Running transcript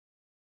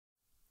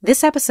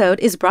This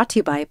episode is brought to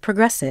you by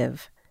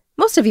Progressive.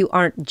 Most of you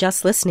aren't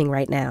just listening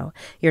right now.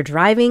 You're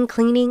driving,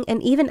 cleaning,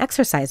 and even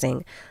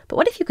exercising. But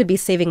what if you could be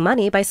saving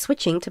money by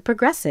switching to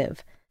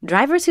Progressive?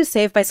 Drivers who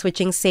save by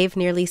switching save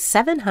nearly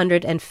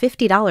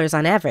 $750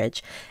 on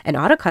average, and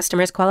auto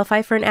customers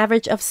qualify for an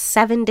average of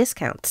 7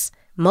 discounts.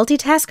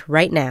 Multitask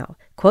right now.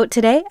 Quote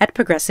today at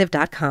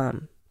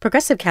Progressive.com.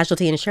 Progressive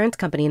Casualty Insurance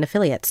Company and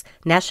Affiliates.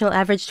 National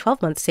average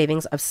 12-month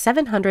savings of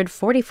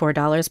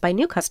 $744 by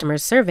new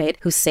customers surveyed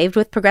who saved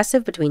with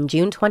Progressive between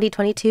June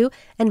 2022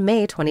 and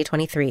May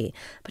 2023.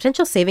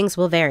 Potential savings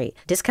will vary.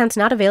 Discounts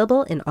not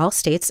available in all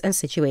states and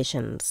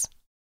situations.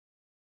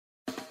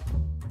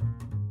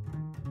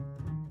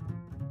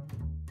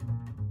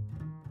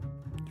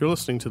 You're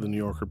listening to the New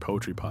Yorker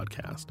Poetry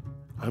Podcast.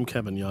 I'm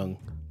Kevin Young,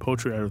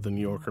 poetry editor of the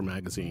New Yorker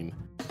magazine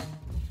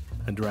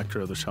and director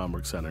of the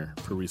Schomburg Center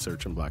for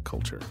Research in Black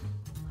Culture.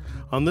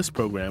 On this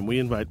program, we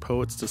invite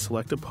poets to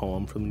select a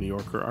poem from the New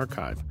Yorker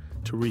archive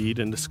to read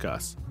and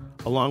discuss,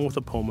 along with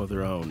a poem of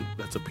their own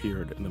that's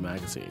appeared in the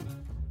magazine.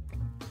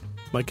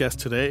 My guest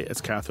today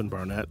is Catherine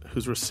Barnett,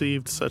 who's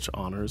received such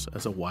honors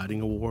as a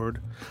Whiting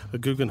Award, a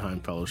Guggenheim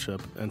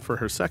Fellowship, and for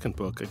her second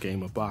book, A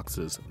Game of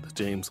Boxes, the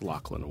James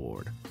Laughlin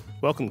Award.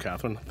 Welcome,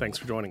 Catherine. Thanks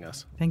for joining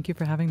us. Thank you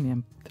for having me.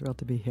 I'm thrilled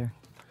to be here.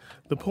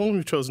 The poem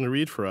you've chosen to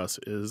read for us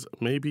is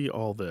Maybe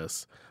All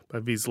This by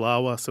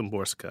Wislawa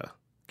Szymborska.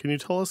 Can you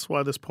tell us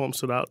why this poem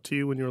stood out to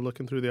you when you were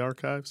looking through the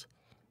archives?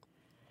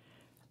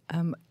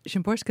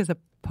 Szymborska is a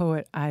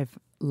poet I've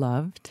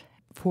loved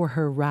for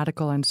her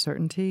radical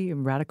uncertainty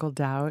and radical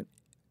doubt,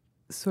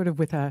 sort of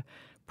with a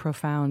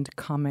profound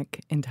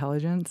comic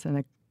intelligence and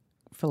a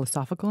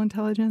philosophical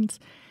intelligence.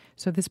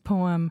 So this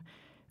poem,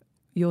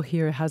 you'll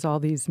hear, has all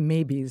these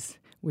maybes,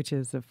 which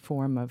is a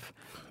form of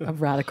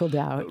radical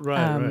doubt.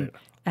 Right.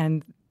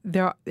 And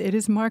it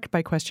is marked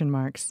by question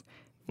marks.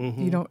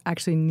 Mm-hmm. You don't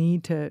actually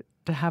need to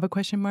have a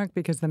question mark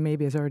because the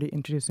maybe is already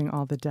introducing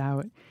all the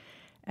doubt.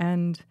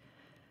 And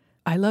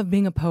I love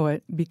being a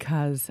poet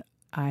because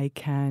I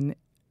can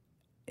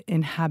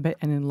inhabit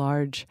and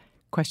enlarge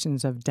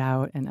questions of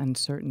doubt and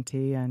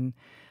uncertainty and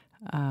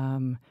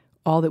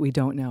all that we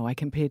don't know. I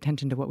can pay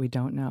attention to what we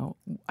don't know.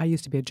 I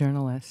used to be a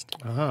journalist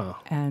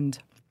and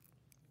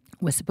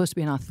was supposed to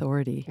be an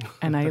authority.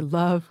 And I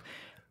love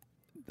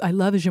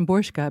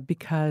Szymborska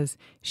because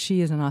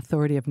she is an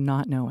authority of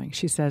not knowing.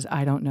 She says,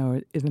 I don't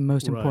know, is the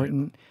most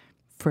important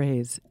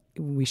phrase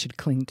we should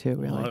cling to,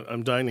 really. Well,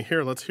 I'm dying to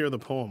hear. Let's hear the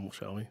poem,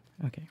 shall we?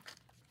 Okay.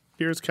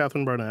 Here's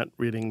Catherine Barnett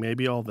reading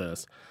Maybe All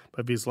This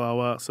by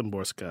Wislawa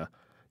Szymborska,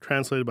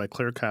 translated by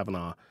Clare,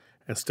 Cavanagh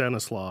and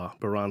Stanislaw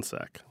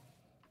Barańczak.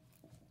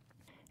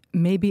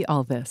 Maybe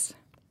all this.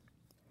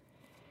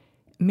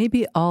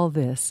 Maybe all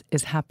this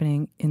is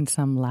happening in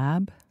some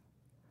lab,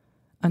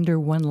 under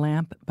one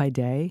lamp by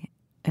day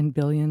and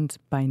billions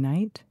by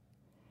night.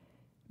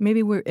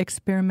 Maybe we're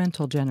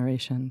experimental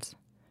generations,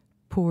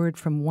 poured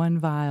from one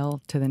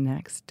vial to the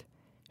next,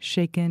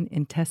 shaken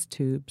in test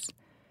tubes,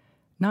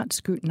 not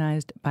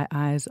scrutinized by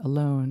eyes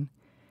alone,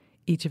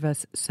 each of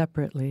us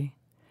separately,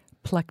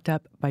 plucked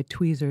up by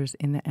tweezers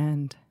in the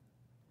end.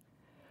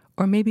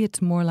 Or maybe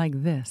it's more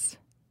like this.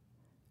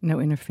 No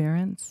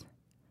interference.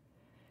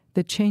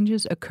 The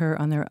changes occur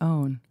on their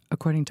own,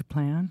 according to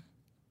plan.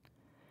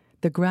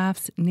 The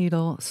graph's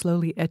needle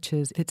slowly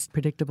etches its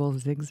predictable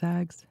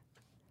zigzags.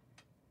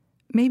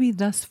 Maybe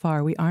thus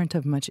far we aren't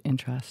of much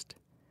interest.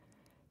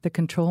 The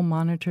control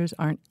monitors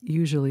aren't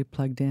usually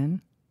plugged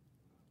in.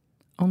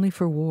 Only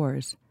for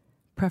wars,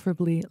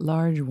 preferably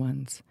large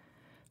ones,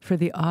 for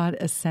the odd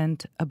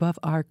ascent above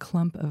our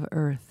clump of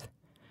earth,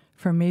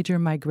 for major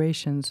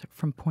migrations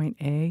from point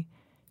A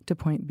to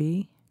point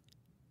B.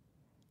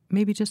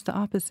 Maybe just the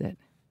opposite.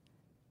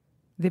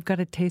 They've got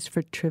a taste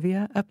for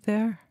trivia up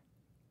there.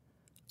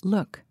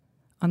 Look,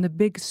 on the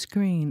big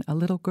screen, a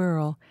little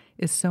girl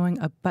is sewing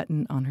a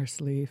button on her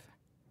sleeve.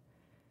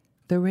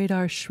 The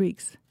radar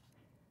shrieks.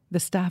 The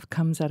staff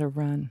comes at a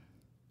run.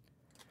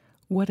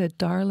 What a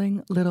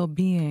darling little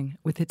being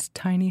with its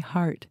tiny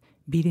heart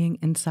beating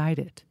inside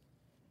it.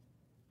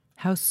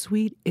 How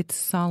sweet its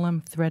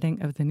solemn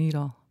threading of the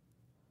needle.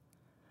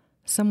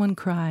 Someone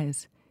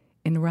cries,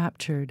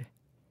 enraptured,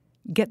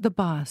 "Get the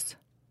boss.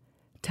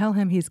 Tell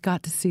him he's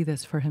got to see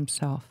this for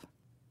himself."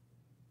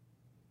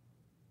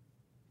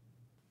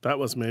 That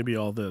was Maybe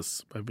All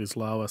This by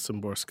Wislawa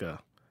Szymborska,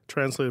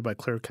 translated by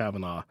Clare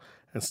Cavanagh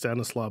and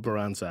Stanislaw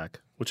Barańczak,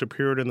 which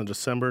appeared in the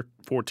December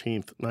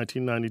 14th,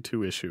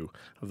 1992 issue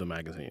of the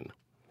magazine.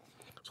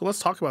 So let's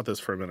talk about this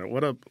for a minute.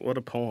 What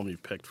a poem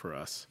you've picked for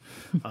us.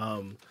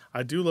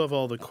 I do love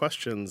all the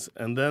questions.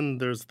 And then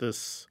there's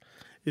this,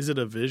 is it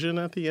a vision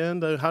at the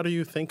end? How do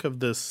you think of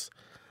this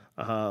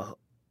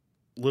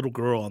little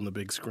girl on the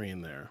big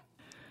screen there?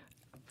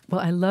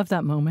 Well, I love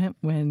that moment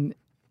when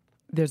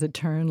there's a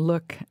turn.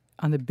 Look,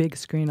 on the big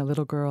screen, a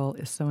little girl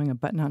is sewing a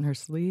button on her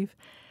sleeve.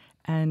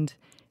 And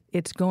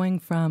it's going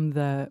from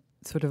the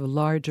sort of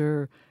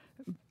larger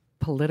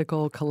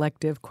political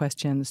collective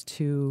questions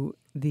to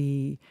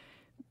the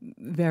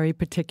very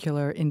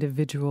particular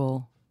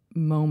individual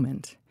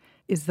moment.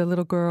 Is the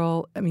little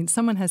girl, I mean,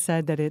 someone has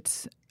said that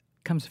it's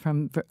comes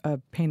from a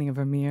painting of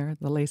Vermeer,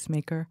 the lace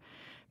maker.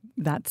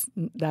 That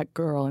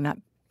girl in that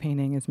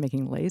painting is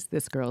making lace.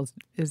 This girl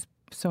is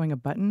sewing a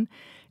button.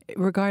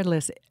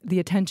 Regardless, the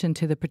attention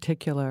to the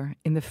particular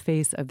in the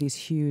face of these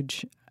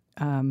huge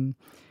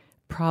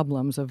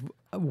problems of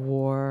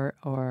war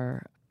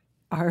or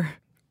our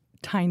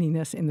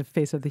tininess in the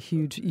face of the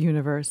huge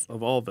universe.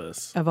 Of all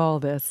this.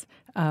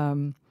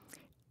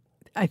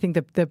 I think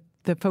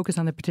the focus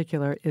on the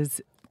particular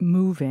is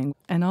moving,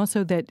 and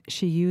also that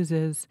she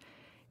uses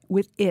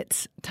with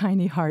its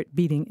tiny heart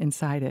beating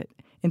inside it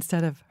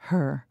instead of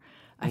her.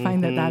 I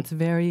find that that's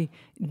very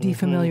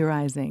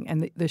defamiliarizing,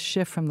 and the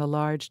shift from the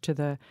large to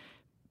the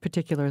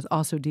particular is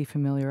also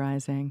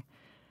defamiliarizing.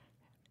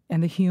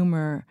 And the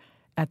humor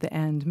at the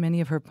end,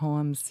 many of her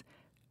poems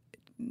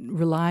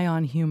rely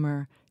on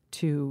humor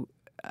to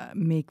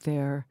make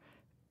their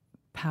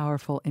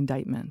powerful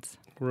indictments.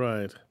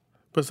 Right.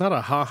 But it's not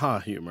a ha-ha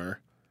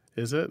humor,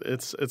 is it?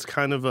 It's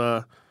kind of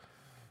the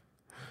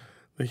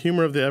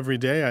humor of the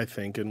everyday, I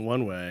think, in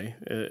one way.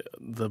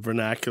 The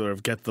vernacular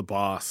of get the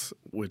boss,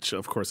 which,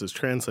 of course, is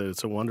translated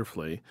so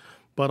wonderfully.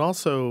 But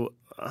also,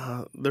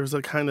 there's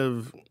a kind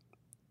of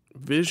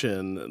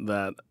vision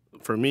that,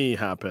 for me,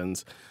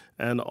 happens,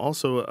 and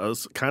also a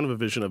kind of a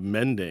vision of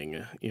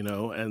mending,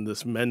 and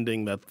this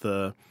mending that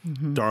the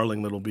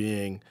darling little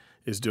being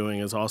is doing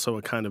is also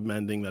a kind of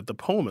mending that the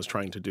poem is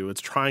trying to do.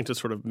 It's trying to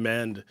sort of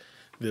mend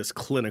this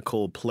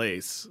clinical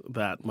place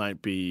that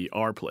might be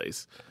our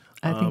place.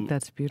 I think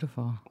that's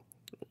beautiful.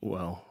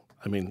 Well,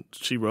 I mean,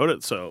 she wrote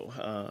it so,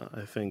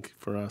 I think,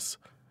 for us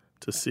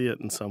to see it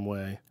in some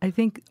way. I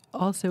think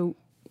also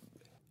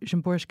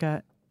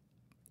Szymborska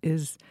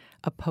is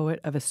a poet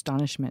of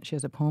astonishment. She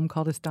has a poem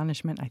called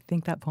Astonishment. I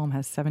think that poem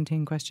has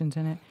 17 questions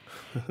in it.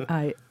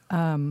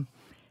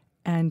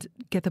 And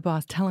get the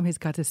boss, tell him he's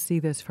got to see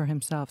this for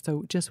himself.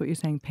 So just what you're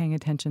saying, paying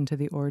attention to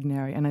the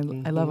ordinary. And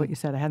I love what you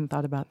said. I hadn't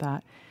thought about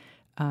that.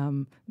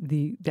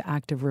 The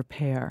act of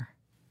repair.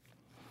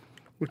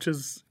 Which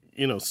is,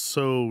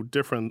 so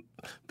different.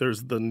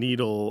 There's the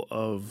needle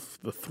of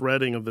the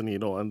threading of the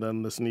needle, and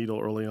then this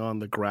needle early on,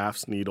 the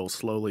graph's needle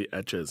slowly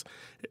etches.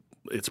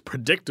 It's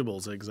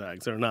predictable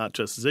zigzags. They're not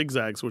just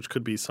zigzags, which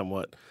could be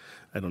somewhat,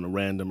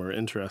 random or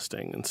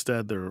interesting.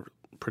 Instead, they're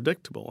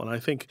predictable. And I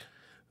think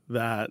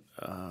that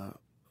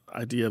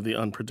idea of the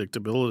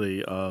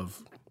unpredictability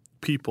of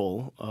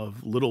people,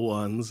 of little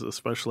ones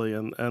especially,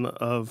 and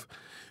of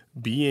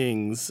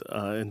beings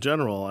in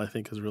general, I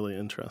think is really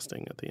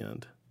interesting at the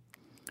end.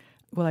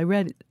 Well, I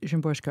read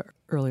Szymborska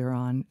earlier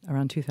on,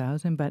 around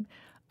 2000, but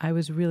I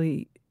was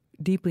really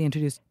deeply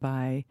introduced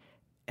by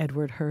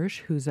Edward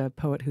Hirsch, who's a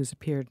poet who's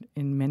appeared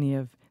in many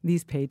of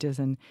these pages,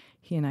 and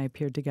he and I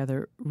appeared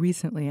together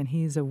recently, and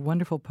he's a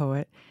wonderful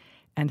poet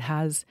and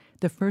has,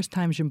 the first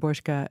time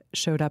Szymborska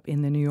showed up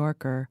in The New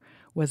Yorker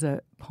was a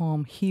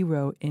poem he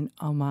wrote in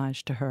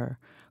homage to her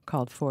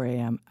called 4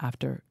 a.m.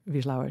 after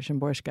Wislawa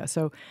Szymborska.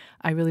 So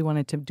I really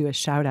wanted to do a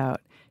shout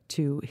out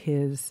to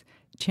his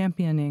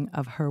championing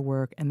of her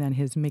work and then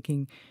his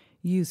making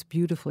use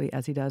beautifully,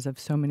 as he does, of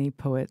so many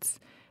poets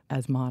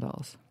as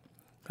models.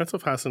 That's a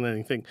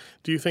fascinating thing.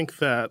 Do you think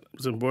that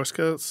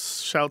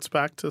Szymborska shouts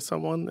back to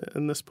someone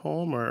in this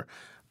poem? Or,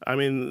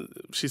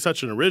 she's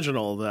such an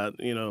original that,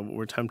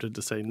 we're tempted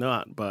to say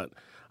not. But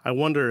I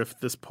wonder if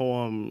this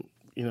poem,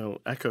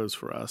 echoes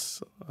for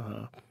us.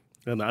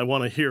 And I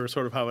want to hear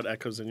sort of how it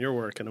echoes in your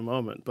work in a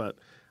moment. But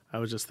I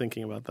was just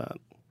thinking about that.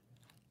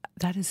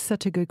 That is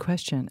such a good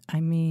question.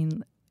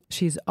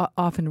 She's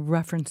often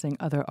referencing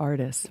other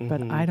artists,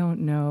 but I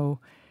don't know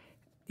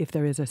if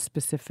there is a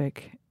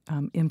specific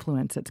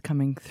influence that's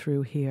coming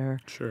through here.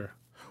 Sure.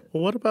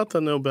 Well, what about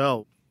the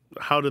Nobel?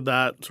 How did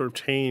that sort of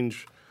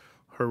change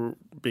her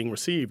being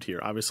received here?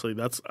 Obviously,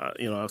 that's,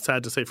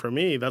 sad to say for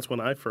me, that's when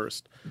I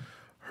first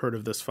heard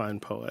of this fine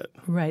poet.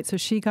 Right. So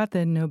she got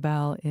the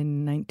Nobel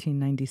in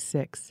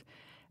 1996,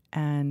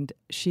 and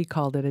she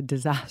called it a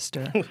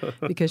disaster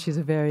because she's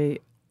a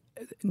very,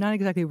 not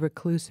exactly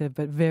reclusive,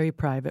 but very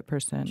private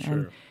person. Sure.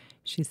 And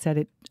she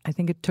said I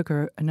think it took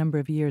her a number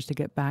of years to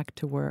get back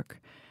to work.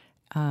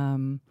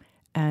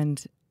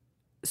 And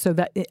so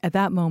that at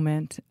that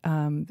moment,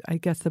 I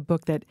guess the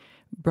book that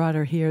brought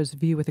her here is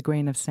View with a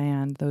Grain of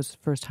Sand, those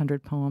first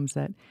 100 poems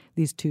that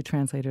these two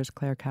translators,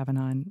 Clare,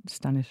 Cavanagh, and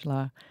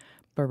Stanislaw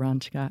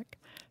Barańczak,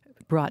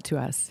 brought to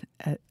us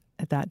at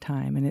that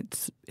time. And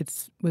it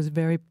was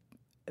very,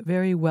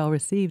 very well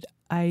received.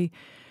 I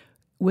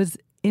was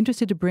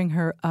interested to bring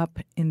her up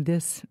in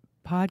this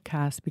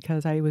podcast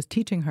because I was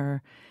teaching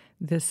her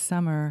this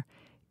summer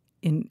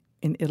in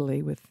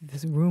Italy with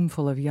this room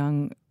full of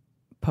young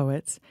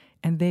poets,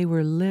 and they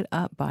were lit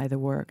up by the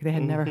work. They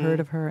had never heard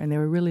of her, and they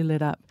were really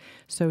lit up.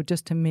 So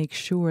just to make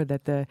sure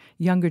that the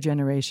younger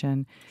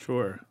generation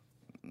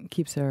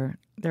keeps their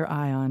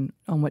eye on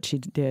what she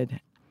did.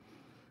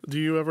 Do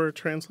you ever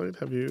translate?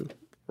 Have you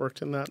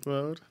worked in that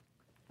mode?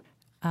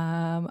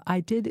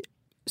 I did.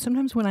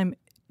 Sometimes when I'm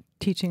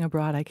teaching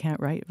abroad, I can't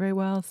write very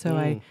well, so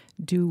I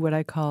do what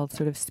I call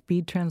sort of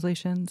speed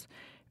translations,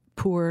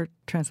 poor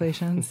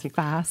translations,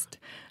 fast,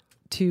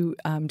 to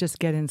just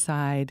get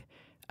inside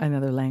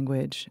another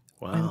language.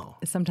 Wow.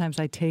 And sometimes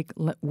I take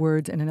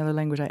words in another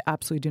language I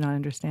absolutely do not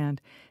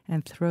understand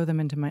and throw them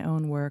into my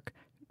own work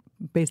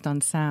based on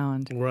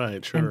sound.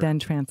 Right, sure. And then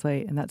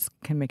translate, and that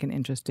can make an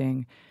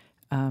interesting,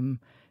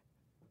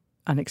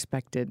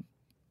 unexpected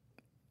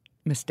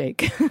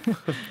mistake.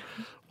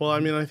 Well, I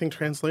mean, I think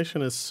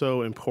translation is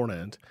so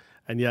important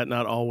and yet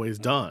not always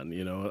done.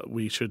 You know,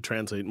 we should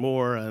translate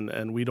more,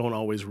 and we don't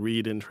always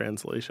read in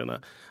translation.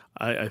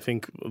 I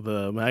think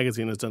the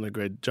magazine has done a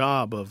great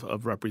job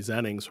of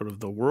representing sort of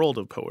the world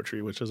of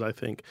poetry, which is, I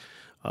think,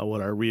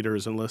 what our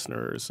readers and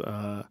listeners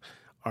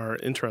are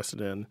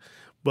interested in.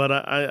 But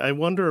I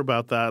wonder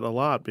about that a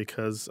lot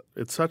because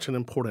it's such an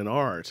important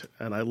art,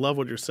 and I love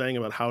what you're saying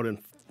about how it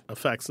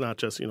affects not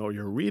just, you know,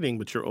 your reading,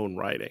 but your own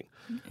writing.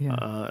 Yeah.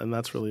 And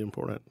that's really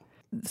important.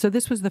 So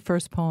this was the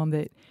first poem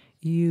that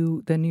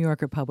the New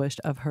Yorker,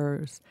 published of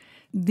hers.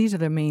 These are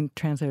the main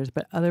translators,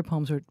 but other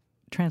poems were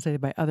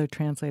translated by other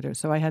translators.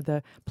 So I had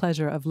the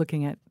pleasure of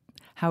looking at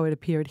how it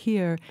appeared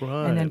here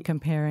and then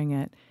comparing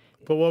it.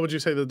 But what would you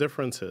say the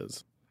difference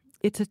is?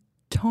 It's a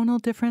tonal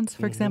difference.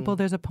 For example,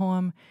 there's a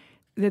poem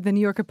that the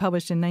New Yorker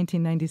published in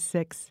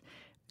 1996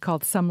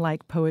 called Some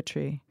Like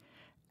Poetry.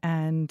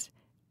 And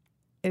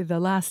the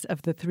last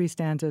of the three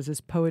stanzas is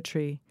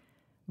poetry.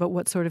 But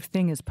what sort of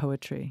thing is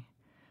poetry?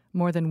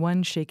 More than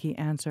one shaky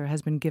answer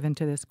has been given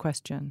to this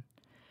question.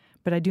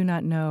 But I do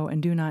not know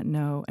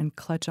and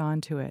clutch on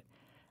to it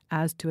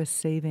as to a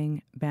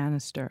saving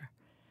banister.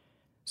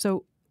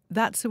 So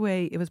that's the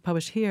way it was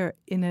published here.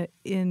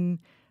 I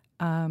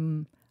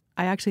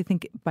actually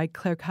think by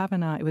Clare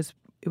Cavanagh,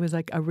 it was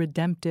like a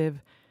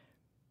redemptive.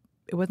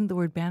 It wasn't the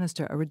word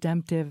banister, a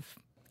redemptive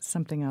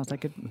something else. I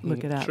could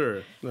look it up.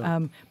 Sure.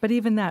 No. But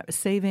even that,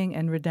 saving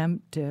and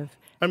redemptive.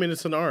 I mean,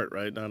 it's an art,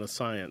 right? Not a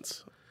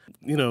science.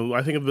 You know,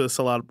 I think of this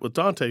a lot with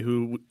Dante,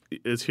 who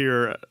is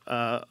here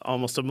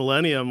almost a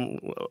millennium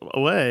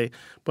away.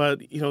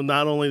 But, you know,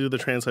 not only do the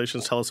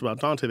translations tell us about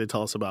Dante, they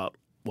tell us about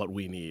what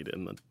we need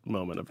in the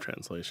moment of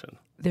translation.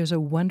 There's a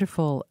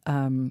wonderful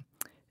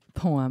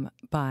poem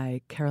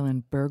by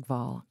Carolyn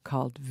Bergvall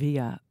called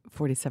Via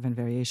 47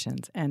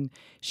 Variations. And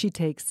she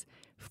takes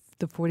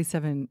the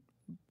 47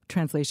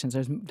 translations,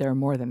 there are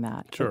more than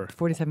that. Sure.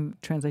 47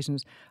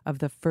 translations of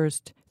the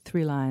first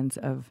three lines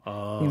of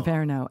the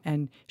Inferno,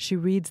 and she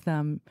reads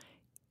them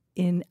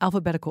in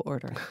alphabetical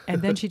order.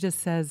 And then she just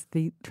says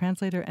the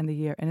translator and the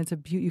year, and it's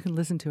you can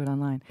listen to it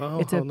online.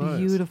 It's a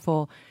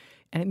beautiful,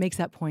 and it makes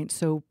that point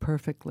so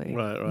perfectly.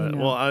 Right. You know?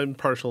 Well, I'm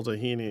partial to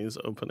Heaney's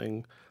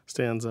opening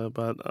stanza,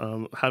 but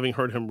having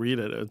heard him read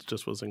it, it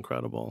just was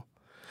incredible.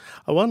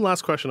 One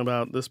last question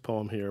about this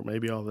poem here,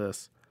 maybe all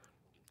this.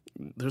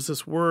 There's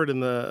this word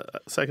in the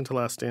second to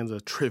last stanza,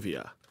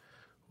 trivia.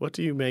 What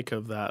do you make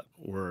of that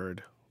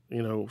word?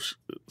 You know,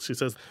 she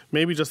says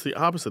maybe just the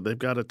opposite. They've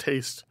got a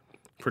taste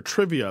for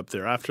trivia up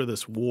there after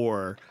this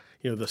war,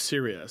 you know, the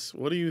serious.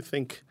 What do you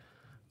think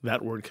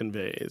that word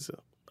conveys?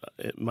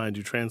 Mind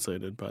you,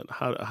 translated, but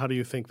how do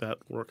you think that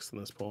works in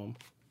this poem?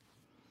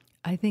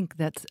 I think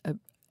that's an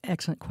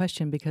excellent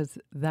question because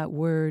that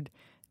word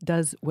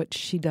does what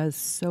she does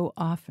so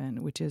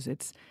often, which is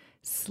it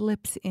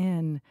slips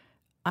in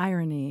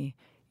irony,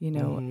 you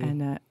know,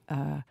 and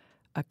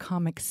a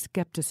comic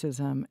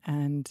skepticism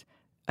and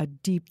a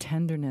deep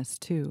tenderness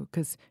too.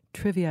 Because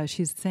trivia,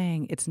 she's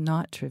saying it's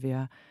not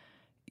trivia.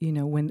 You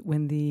know,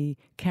 when the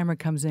camera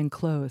comes in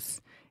close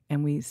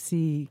and we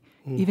see,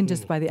 even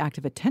just by the act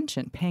of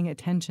attention, paying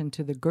attention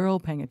to the girl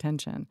paying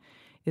attention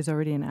is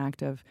already an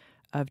act of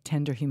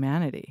tender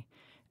humanity.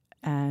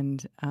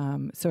 And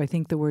so I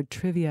think the word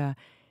trivia,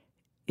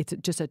 it's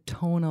just a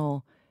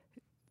tonal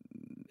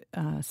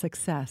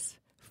success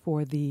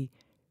for the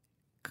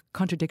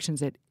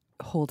contradictions it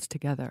holds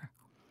together.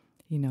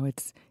 You know,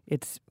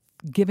 it's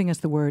giving us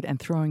the word and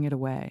throwing it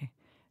away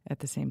at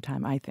the same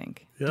time, I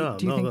think. Yeah,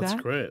 do you think that's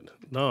that? Great.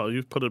 No,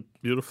 you've put it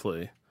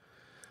beautifully.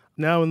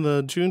 Now, in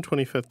the June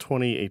 25th,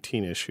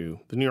 2018 issue,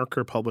 The New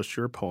Yorker published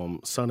your poem,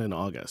 Sun in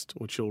August,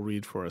 which you'll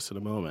read for us in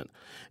a moment.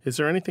 Is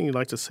there anything you'd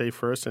like to say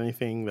first,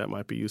 anything that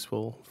might be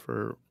useful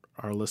for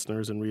our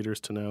listeners and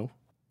readers to know?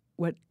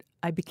 What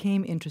I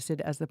became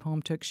interested as the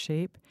poem took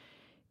shape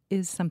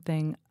is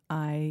something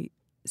I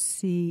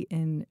see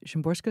in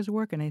Szymborska's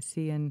work and I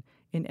see in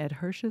Ed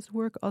Hirsch's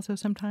work also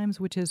sometimes,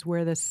 which is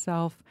where the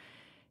self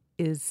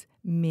is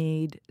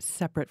made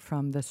separate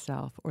from the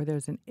self, or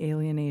there's an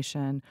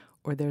alienation,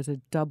 or there's a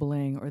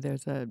doubling, or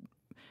there's a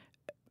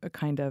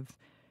kind of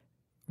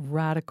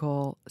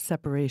radical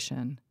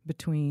separation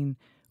between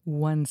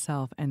one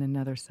self and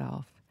another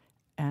self.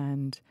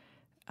 And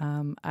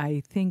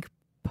I think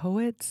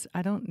poets,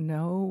 I don't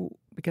know,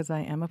 because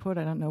I am a poet,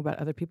 I don't know about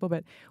other people,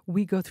 but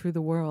we go through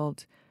the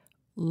world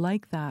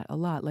like that a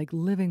lot, like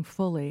living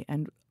fully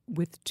and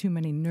with too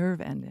many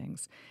nerve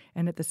endings.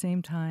 And at the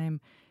same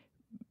time,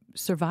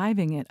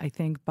 surviving it, I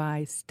think,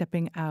 by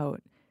stepping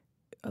out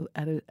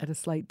at a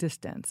slight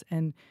distance.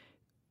 And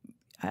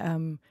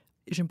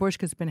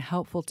Szymborska has been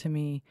helpful to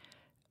me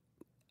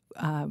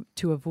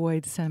to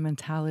avoid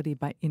sentimentality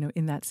by,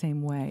 in that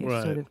same way,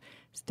 right. Sort of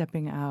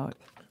stepping out.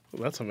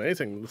 Well, that's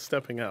amazing, the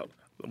stepping out.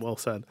 Well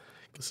said.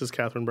 This is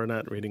Catherine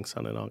Barnett reading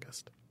Sun in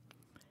August.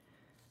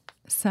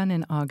 Sun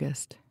in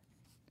August.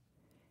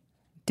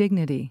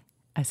 Dignity,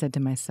 I said to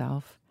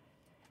myself,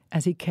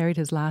 as he carried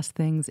his last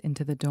things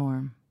into the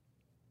dorm.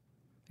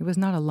 It was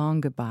not a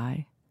long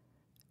goodbye,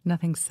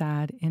 nothing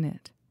sad in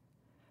it.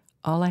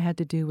 All I had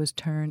to do was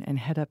turn and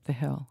head up the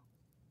hill.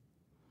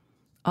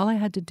 All I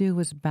had to do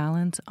was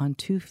balance on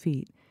 2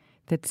 feet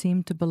that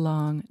seemed to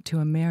belong to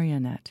a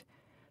marionette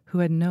who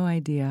had no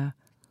idea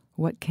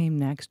what came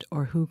next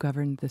or who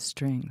governed the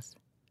strings.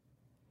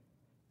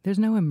 There's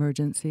no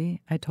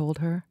emergency, I told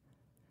her.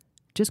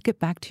 Just get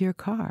back to your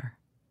car.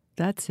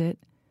 That's it.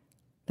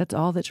 That's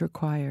all that's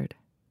required.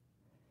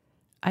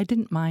 I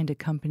didn't mind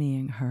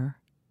accompanying her.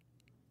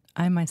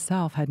 I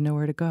myself had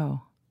nowhere to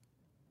go.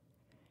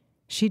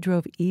 She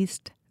drove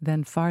east,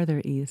 then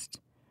farther east,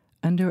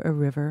 under a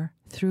river,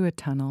 through a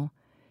tunnel,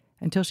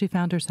 until she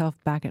found herself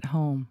back at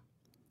home,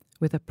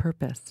 with a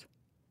purpose.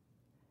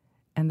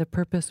 And the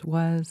purpose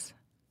was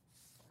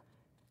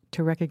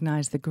to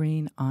recognize the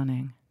green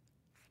awning,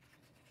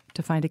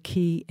 to find a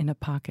key in a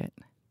pocket,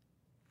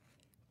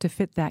 to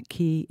fit that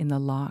key in the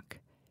lock,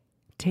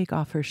 take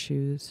off her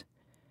shoes,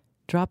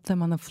 drop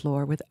them on the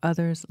floor with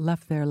others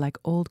left there like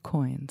old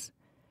coins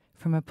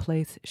from a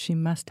place she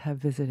must have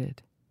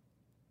visited.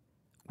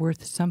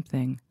 Worth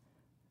something,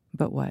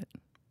 but what?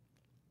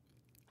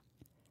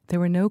 There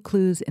were no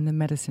clues in the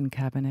medicine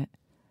cabinet,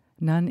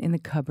 none in the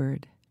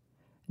cupboard,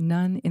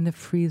 none in the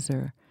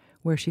freezer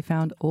where she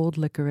found old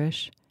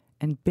licorice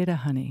and bit of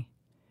honey,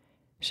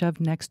 shoved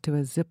next to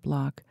a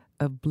Ziploc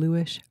of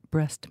bluish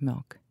breast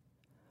milk.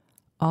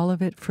 All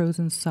of it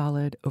frozen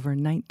solid over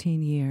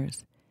 19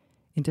 years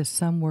into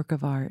some work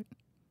of art,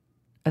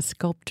 a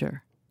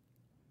sculpture,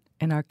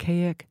 an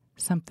archaic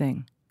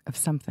something of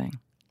something.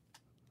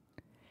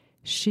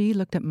 She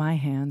looked at my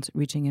hands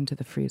reaching into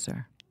the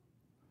freezer,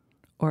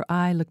 or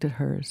I looked at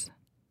hers.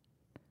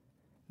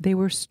 They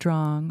were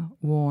strong,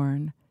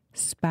 worn,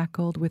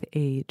 spackled with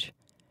age,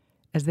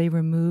 as they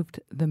removed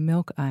the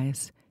milk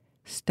ice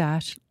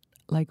stashed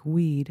like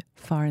weed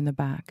far in the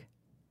back.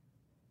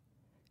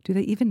 Do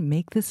they even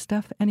make this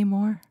stuff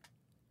anymore?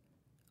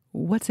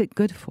 What's it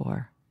good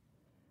for?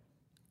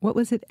 What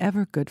was it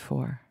ever good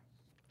for?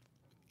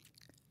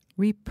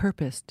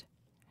 Repurposed,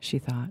 she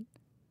thought.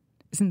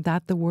 Isn't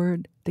that the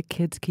word the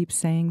kids keep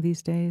saying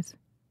these days?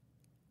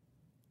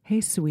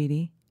 Hey,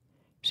 sweetie,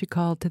 she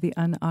called to the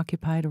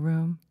unoccupied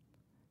room.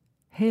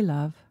 Hey,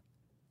 love.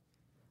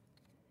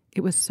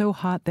 It was so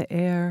hot the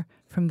air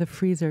from the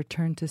freezer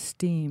turned to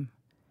steam,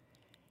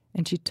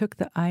 and she took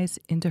the ice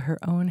into her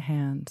own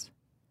hands,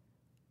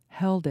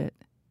 held it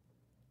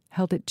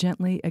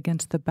gently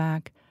against the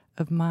back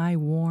of my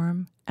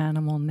warm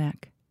animal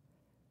neck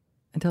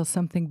until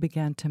something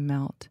began to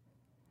melt,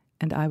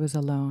 and I was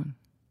alone.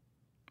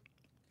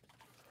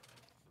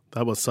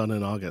 That was Sun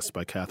in August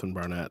by Catherine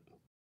Barnett.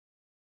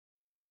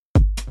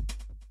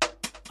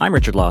 I'm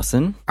Richard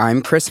Lawson.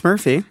 I'm Chris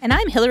Murphy. And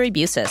I'm Hillary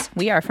Busis.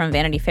 We are from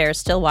Vanity Fair's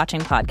Still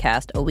Watching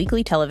podcast, a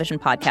weekly television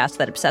podcast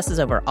that obsesses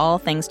over all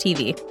things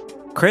TV.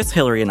 Chris,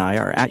 Hillary, and I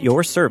are at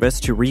your service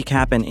to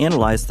recap and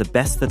analyze the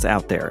best that's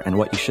out there and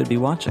what you should be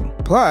watching.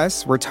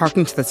 Plus, we're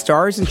talking to the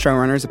stars and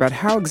showrunners about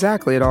how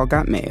exactly it all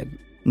got made.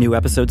 New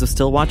episodes of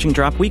Still Watching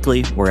drop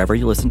weekly wherever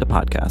you listen to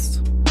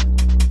podcasts.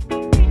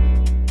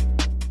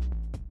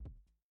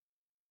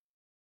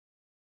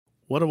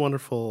 What a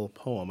wonderful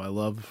poem. I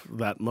love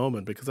that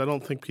moment because I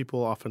don't think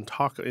people often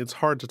talk. It's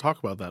hard to talk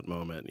about that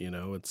moment, you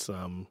know. It's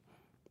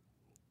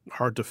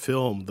hard to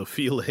film the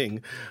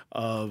feeling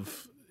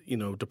of, you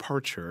know,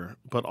 departure,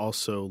 but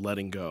also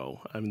letting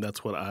go. I mean,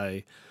 that's what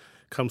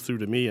comes through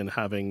to me, and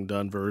having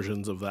done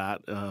versions of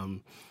that,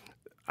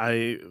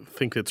 I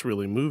think it's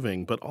really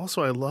moving. But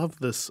also I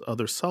love this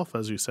other self,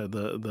 as you said,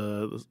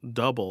 the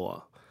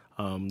double,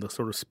 the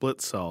sort of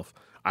split self.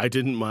 I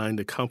didn't mind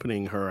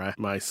accompanying her. I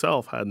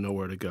myself had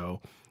nowhere to go,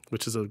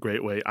 which is a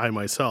great way. I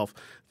myself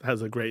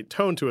has a great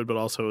tone to it, but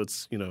also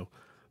it's, you know,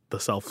 the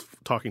self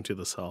talking to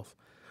the self.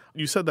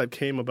 You said that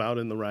came about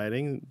in the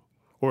writing,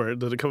 or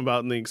did it come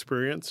about in the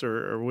experience,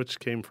 or which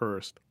came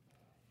first?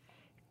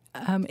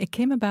 It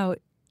came about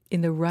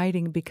in the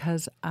writing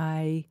because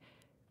I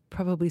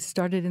probably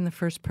started in the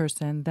first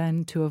person,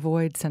 then to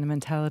avoid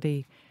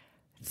sentimentality,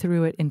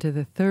 threw it into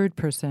the third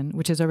person,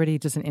 which is already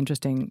just an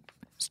interesting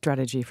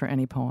strategy for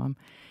any poem.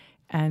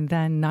 And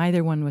then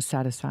neither one was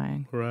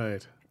satisfying.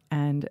 Right.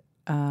 And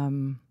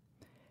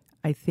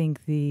I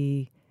think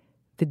the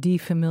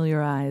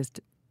defamiliarized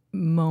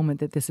moment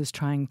that this is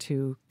trying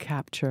to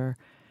capture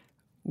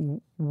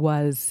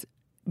was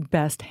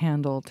best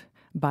handled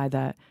by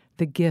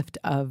the gift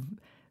of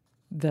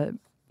the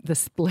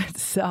split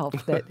self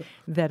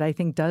that I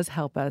think does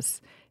help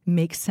us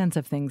make sense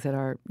of things that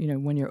are, you know,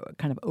 when you're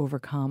kind of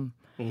overcome,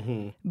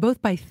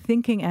 both by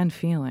thinking and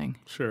feeling.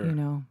 Sure. You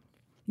know.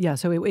 Yeah,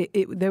 so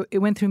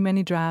it went through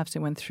many drafts. It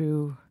went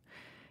through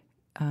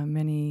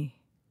many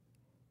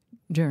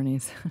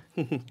journeys.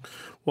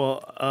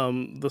 Well,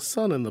 the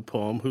son in the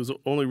poem, who's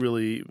only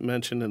really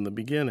mentioned in the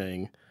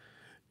beginning,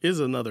 is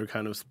another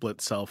kind of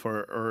split self,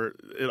 or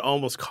it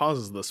almost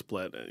causes the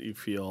split. You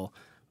feel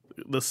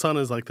the son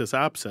is like this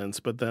absence,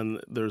 but then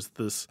there's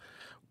this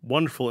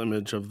wonderful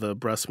image of the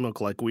breast milk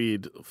like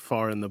weed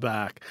far in the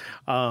back.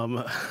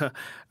 And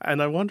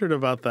I wondered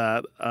about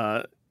that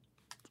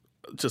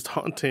just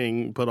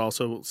haunting but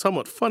also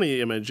somewhat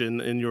funny image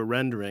in your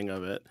rendering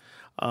of it.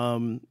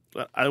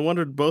 I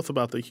wondered both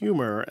about the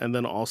humor and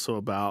then also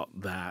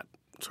about that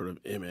sort of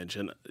image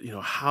and,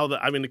 how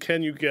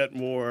can you get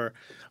more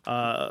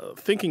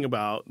thinking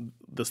about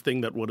this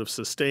thing that would have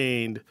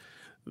sustained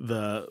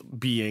the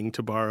being,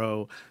 to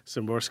borrow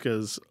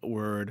Szymborska's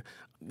word,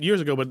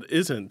 years ago, but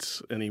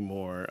isn't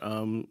anymore.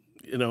 And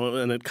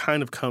it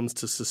kind of comes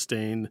to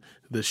sustain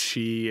the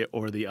she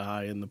or the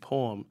I in the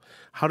poem.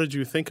 How did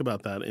you think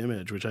about that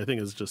image, which I think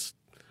is just,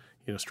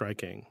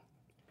 striking?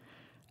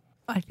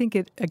 I think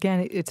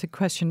it's a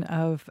question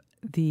of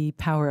the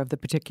power of the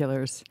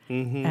particulars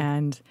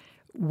and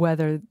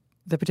whether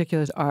the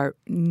particulars are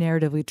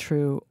narratively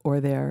true or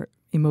they're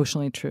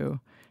emotionally true.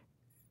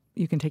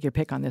 You can take your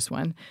pick on this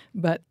one,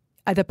 but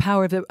the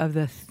power of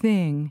the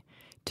thing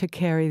to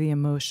carry the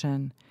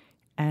emotion.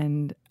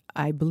 And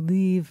I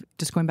believe,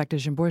 just going back to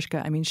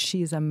Szymborska,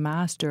 she's a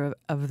master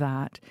of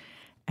that.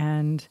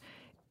 And,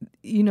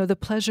 the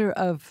pleasure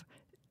of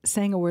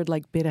saying a word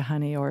like bit of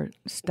honey or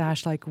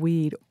stash like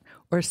weed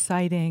or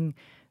citing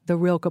the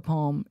Rilke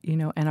poem,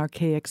 an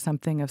archaic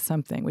something of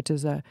something, which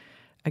is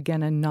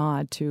again a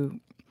nod to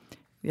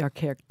the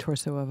archaic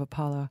torso of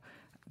Apollo,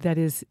 that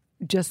is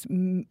just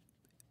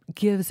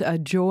gives a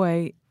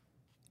joy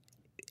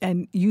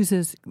and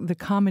uses the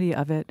comedy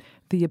of it,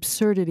 the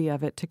absurdity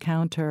of it, to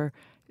counter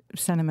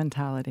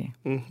sentimentality.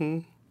 Mm-hmm.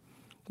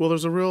 Well,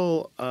 there's a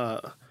real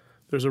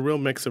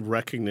mix of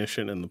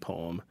recognition in the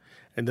poem,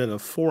 and then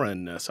of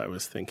foreignness, I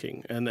was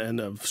thinking, and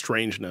of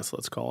strangeness,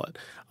 let's call it.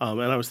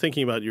 And I was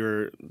thinking about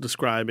your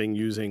describing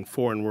using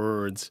foreign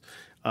words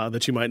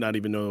that you might not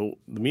even know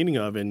the meaning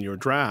of in your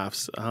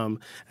drafts. And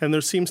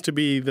there seems to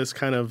be this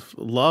kind of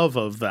love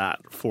of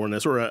that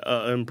foreignness or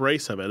an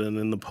embrace of it. And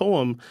in the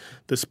poem,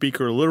 the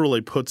speaker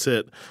literally puts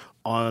it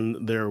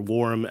on their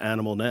warm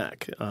animal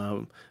neck.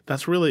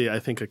 That's really, I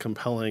think, a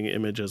compelling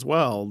image as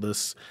well.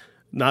 This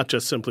not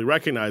just simply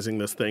recognizing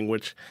this thing,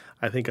 which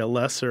I think a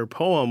lesser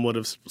poem would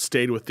have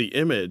stayed with the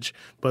image,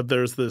 but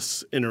there's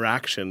this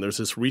interaction, there's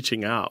this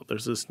reaching out,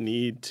 there's this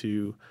need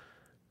to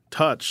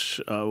touch,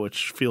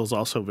 which feels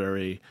also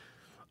very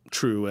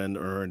true and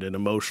earned and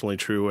emotionally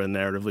true and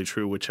narratively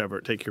true,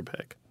 whichever. Take your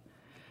pick.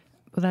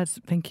 Well,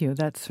 thank you.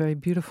 That's very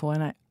beautiful.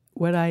 And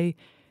what I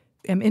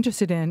am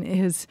interested in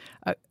is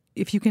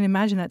if you can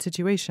imagine that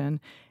situation,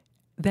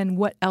 then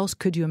what else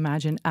could you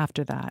imagine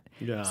after that?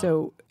 Yeah.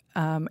 So,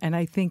 and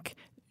I think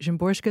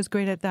Szymborska is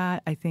great at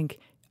that. I think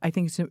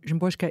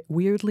Szymborska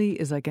weirdly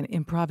is like an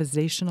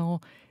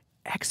improvisational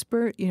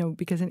expert,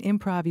 because in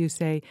improv you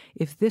say,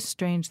 if this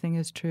strange thing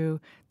is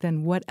true,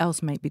 then what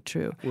else might be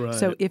true? Right.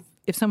 So if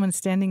someone's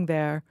standing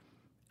there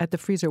at the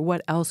freezer,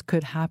 what else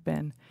could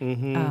happen?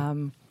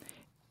 Mm-hmm.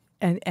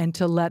 And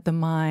to let the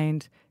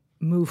mind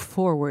move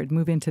forward,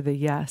 move into the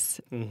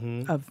yes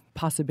of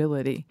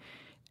possibility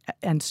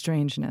and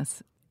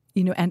strangeness.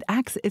 And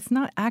it's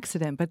not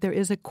accident, but there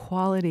is a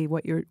quality,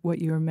 what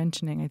you're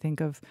mentioning, I think,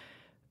 of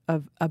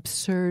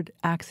absurd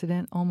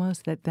accident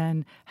almost, that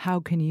then how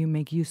can you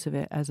make use of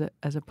it as a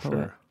poet?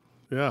 Sure.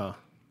 Yeah.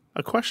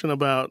 A question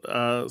about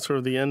sort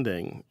of the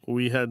ending.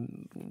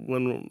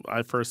 When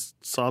I first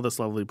saw this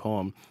lovely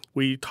poem,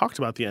 we talked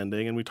about the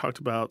ending and we talked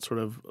about sort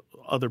of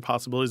other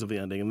possibilities of the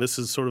ending. And this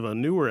is sort of a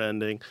newer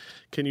ending.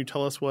 Can you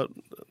tell us what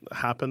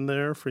happened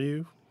there for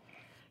you?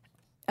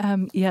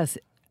 Yes.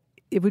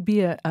 It would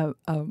be an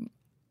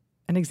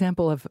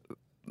example of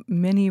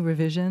many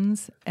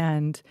revisions,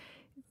 and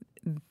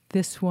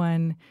this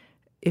one,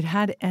 it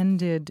had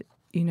ended,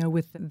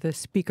 with the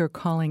speaker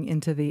calling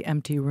into the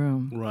empty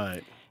room.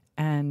 Right.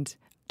 And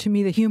to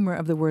me, the humor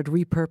of the word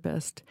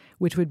repurposed,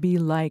 which would be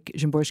like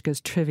Szymborska's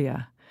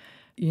trivia.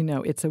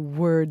 It's a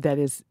word that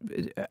is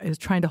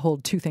trying to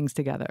hold two things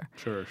together.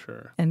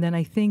 Sure. And then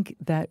I think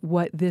that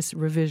what this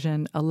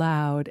revision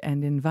allowed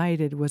and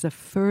invited was a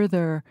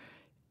further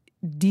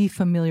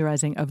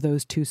defamiliarizing of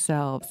those two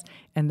selves,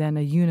 and then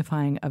a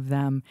unifying of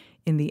them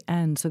in the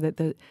end, so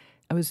that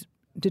I was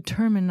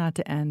determined not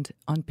to end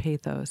on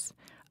pathos.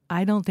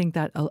 I don't think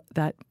that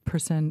that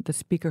person, the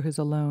speaker who's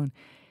alone,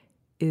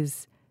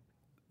 is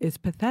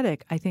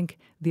pathetic. I think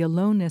the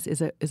aloneness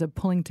is a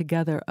pulling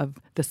together of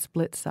the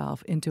split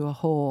self into a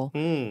whole.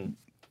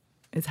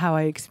 Is how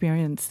I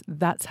experience.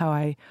 That's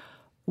how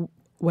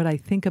what I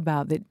think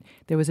about, that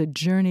there was a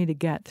journey to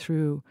get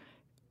through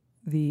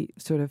the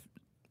sort of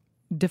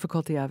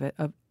difficulty of it,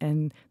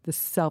 and the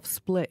self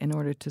split in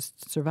order to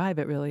survive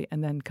it, really,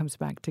 and then comes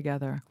back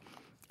together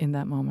in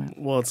that moment.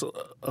 Well, it's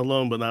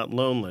alone but not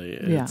lonely.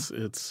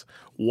 It's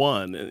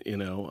one,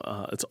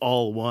 it's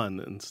all one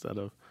instead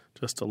of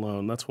just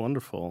alone. That's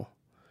wonderful.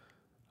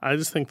 I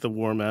just think the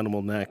warm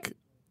animal neck,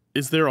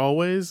 is there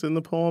always in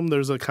the poem,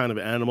 there's a kind of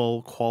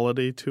animal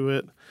quality to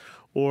it,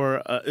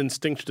 or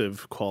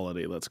instinctive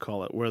quality, let's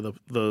call it, where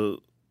the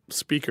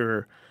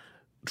speaker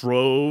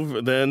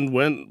drove, then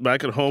went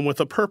back at home with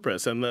a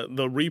purpose. And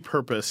the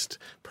repurposed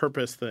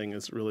purpose thing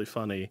is really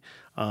funny.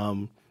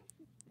 And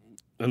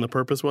the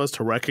purpose was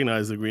to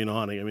recognize the green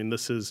awning. I mean,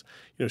 this is,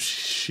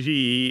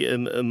 she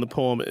in the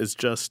poem is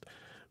just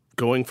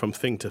going from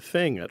thing to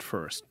thing at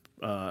first,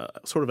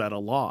 sort of at a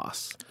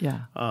loss.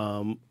 Yeah.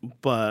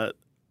 But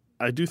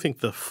I do think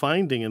the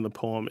finding in the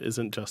poem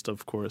isn't just,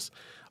 of course,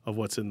 of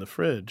what's in the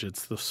fridge.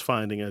 It's this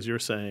finding, as you're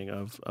saying,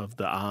 of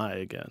the eye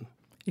again.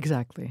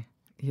 Exactly.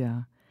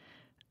 Yeah.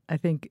 I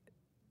think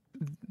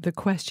the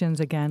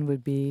questions again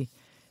would be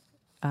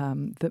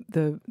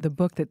the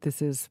book that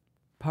this is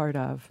part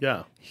of.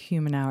 Yeah.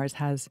 Human Hours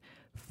has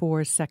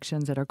 4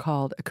 sections that are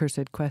called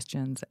Accursed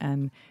Questions,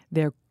 and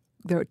they're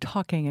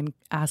talking and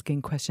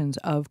asking questions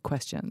of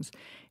questions.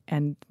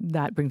 And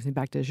that brings me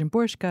back to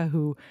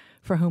Szymborska,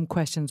 for whom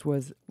questions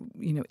was,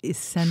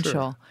 essential.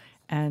 Sure.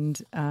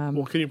 And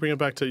well, can you bring it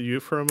back to you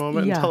for a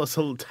moment and tell us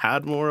a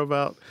tad more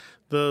about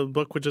the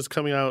book, which is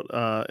coming out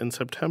in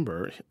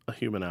September,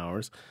 Human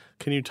Hours?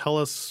 Can you tell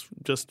us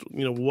just,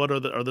 what are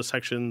the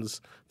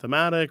sections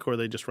thematic, or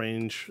they just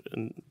range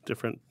in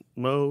different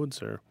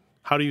modes, or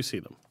how do you see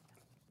them?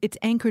 It's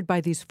anchored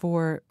by these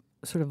 4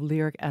 sort of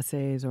lyric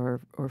essays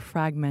or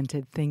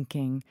fragmented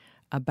thinking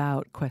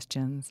about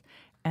questions,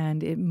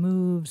 and it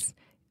moves.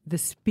 The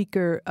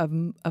speaker of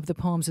the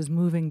poems is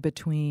moving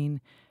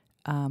between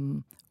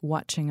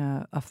watching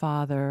a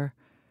father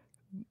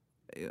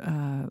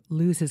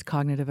lose his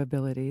cognitive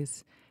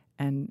abilities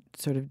and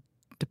sort of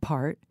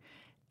depart,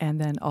 and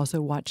then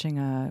also watching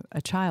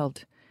a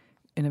child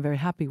in a very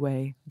happy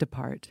way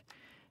depart.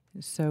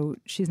 So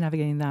she's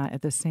navigating that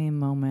at the same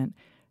moment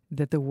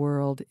that the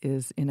world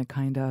is in a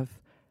kind of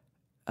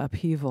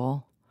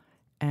upheaval,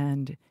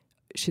 and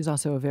she's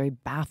also very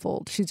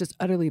baffled. She's just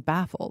utterly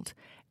baffled.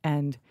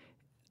 And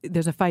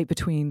there's a fight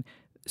between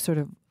sort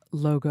of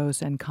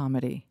logos and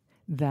comedy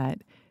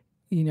that,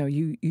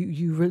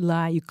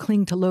 you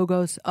cling to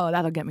logos. Oh,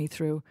 that'll get me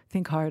through.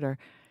 Think harder.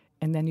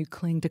 And then you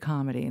cling to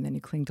comedy, and then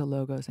you cling to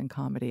logos and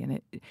comedy.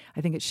 And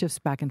I think it shifts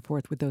back and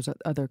forth with those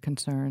other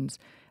concerns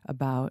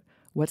about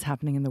what's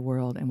happening in the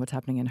world and what's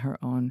happening in her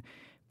own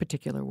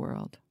particular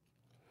world.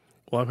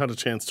 Well, I've had a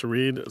chance to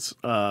read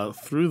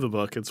through the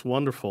book. It's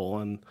wonderful,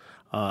 and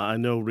I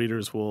know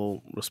readers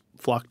will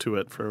flock to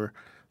it for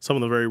some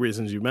of the very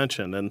reasons you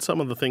mentioned, and some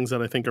of the things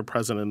that I think are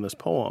present in this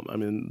poem. I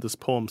mean, this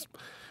poem's,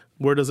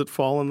 where does it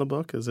fall in the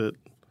book? Is it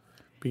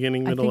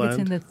beginning, middle, end? I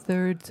think it's in the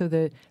third. So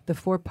the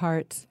 4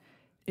 parts,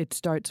 it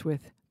starts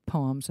with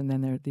poems, and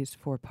then there are these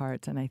 4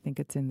 parts, and I think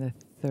it's in the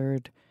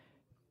third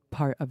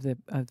part of the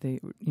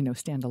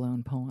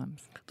standalone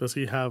poems. Does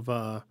he have?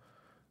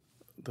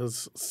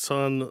 Does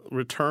Son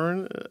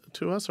return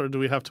to us, or do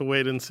we have to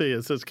wait and see?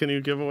 Can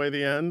you give away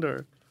the end,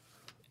 or?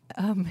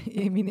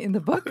 You mean in the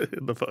book?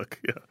 In the book,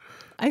 yeah.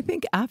 I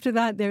think after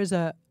that, there's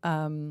a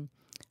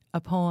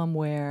poem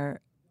where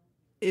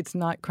it's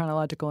not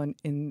chronological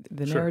in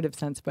the narrative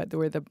sense, but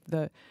where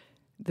the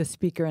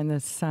speaker and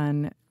the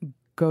son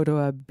go to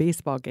a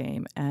baseball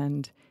game,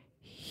 and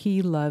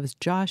he loves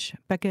Josh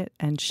Beckett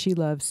and she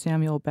loves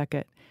Samuel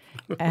Beckett,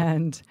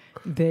 and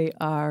they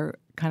are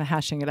kind of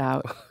hashing it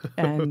out.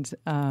 And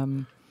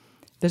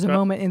there's a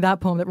moment in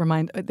that poem that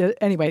reminds...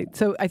 anyway,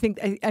 so I think,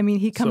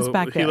 he comes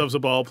back there. He loves a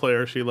ball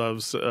player. She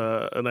loves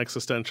an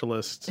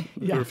existentialist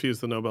who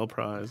refused the Nobel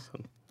Prize.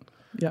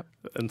 Yep.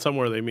 And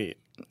somewhere they meet.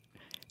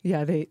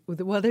 Yeah,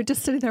 they're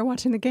just sitting there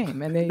watching the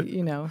game, and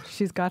they,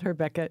 she's got her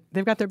Beckett.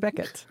 They've got their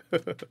Becketts.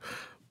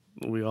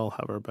 We all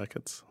have our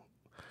Becketts.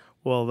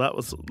 Well,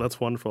 that's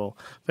wonderful.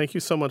 Thank you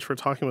so much for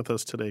talking with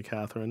us today,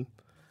 Catherine.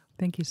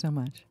 Thank you so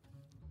much.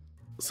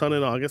 Sun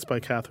in August by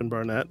Catherine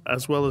Barnett,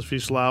 as well as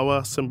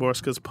Wislawa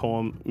Szymborska's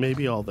poem,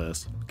 Maybe All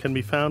This, can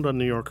be found on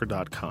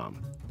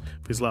NewYorker.com.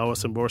 Wislawa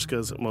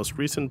Szymborska's most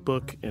recent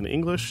book in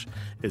English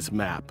is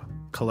Map,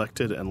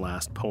 Collected and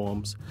Last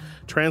Poems,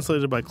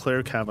 translated by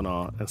Clare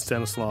Cavanagh and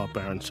Stanislaw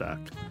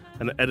Barańczak,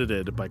 and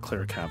edited by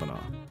Clare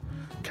Cavanagh.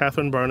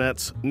 Catherine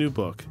Barnett's new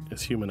book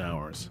is Human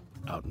Hours,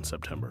 out in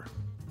September.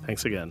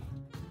 Thanks again.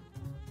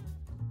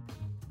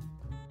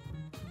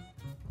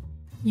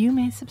 You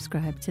may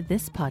subscribe to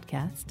this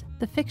podcast,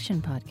 the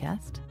Fiction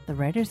Podcast, the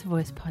Writer's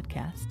Voice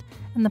Podcast,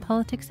 and the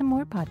Politics and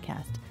More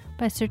Podcast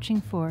by searching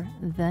for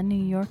The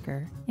New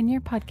Yorker in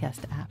your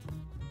podcast app.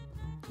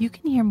 You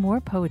can hear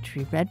more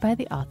poetry read by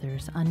the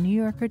authors on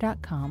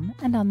NewYorker.com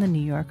and on the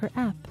New Yorker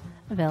app,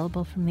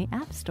 available from the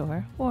App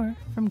Store or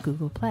from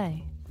Google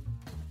Play.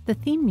 The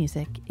theme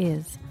music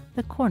is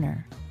The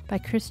Corner by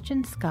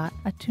Christian Scott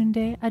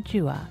Atunde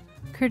Ajua,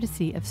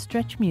 courtesy of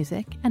Stretch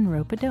Music and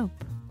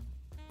Rope-A-Dope.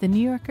 The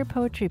New Yorker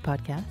Poetry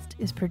Podcast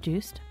is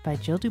produced by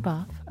Jill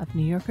Duboff of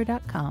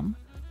NewYorker.com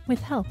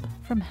with help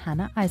from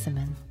Hannah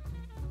Eisenman.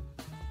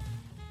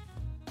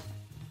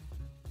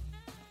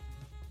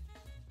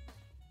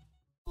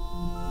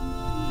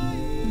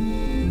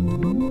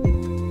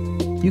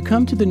 You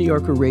come to the New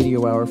Yorker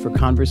Radio Hour for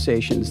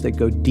conversations that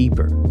go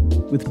deeper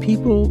with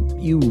people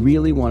you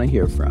really want to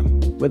hear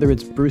from, whether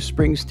it's Bruce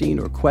Springsteen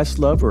or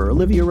Questlove or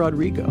Olivia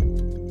Rodrigo,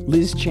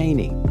 Liz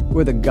Cheney,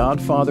 or the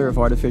godfather of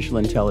artificial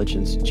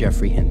intelligence,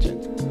 Geoffrey Hinton,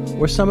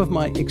 or some of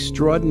my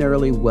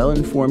extraordinarily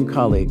well-informed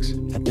colleagues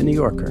at The New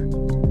Yorker.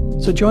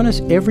 So join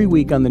us every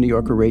week on The New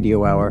Yorker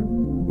Radio Hour,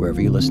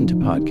 wherever you listen to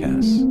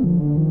podcasts.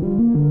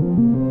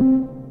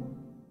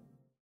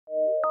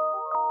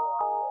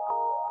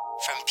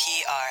 From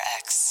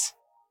PRX.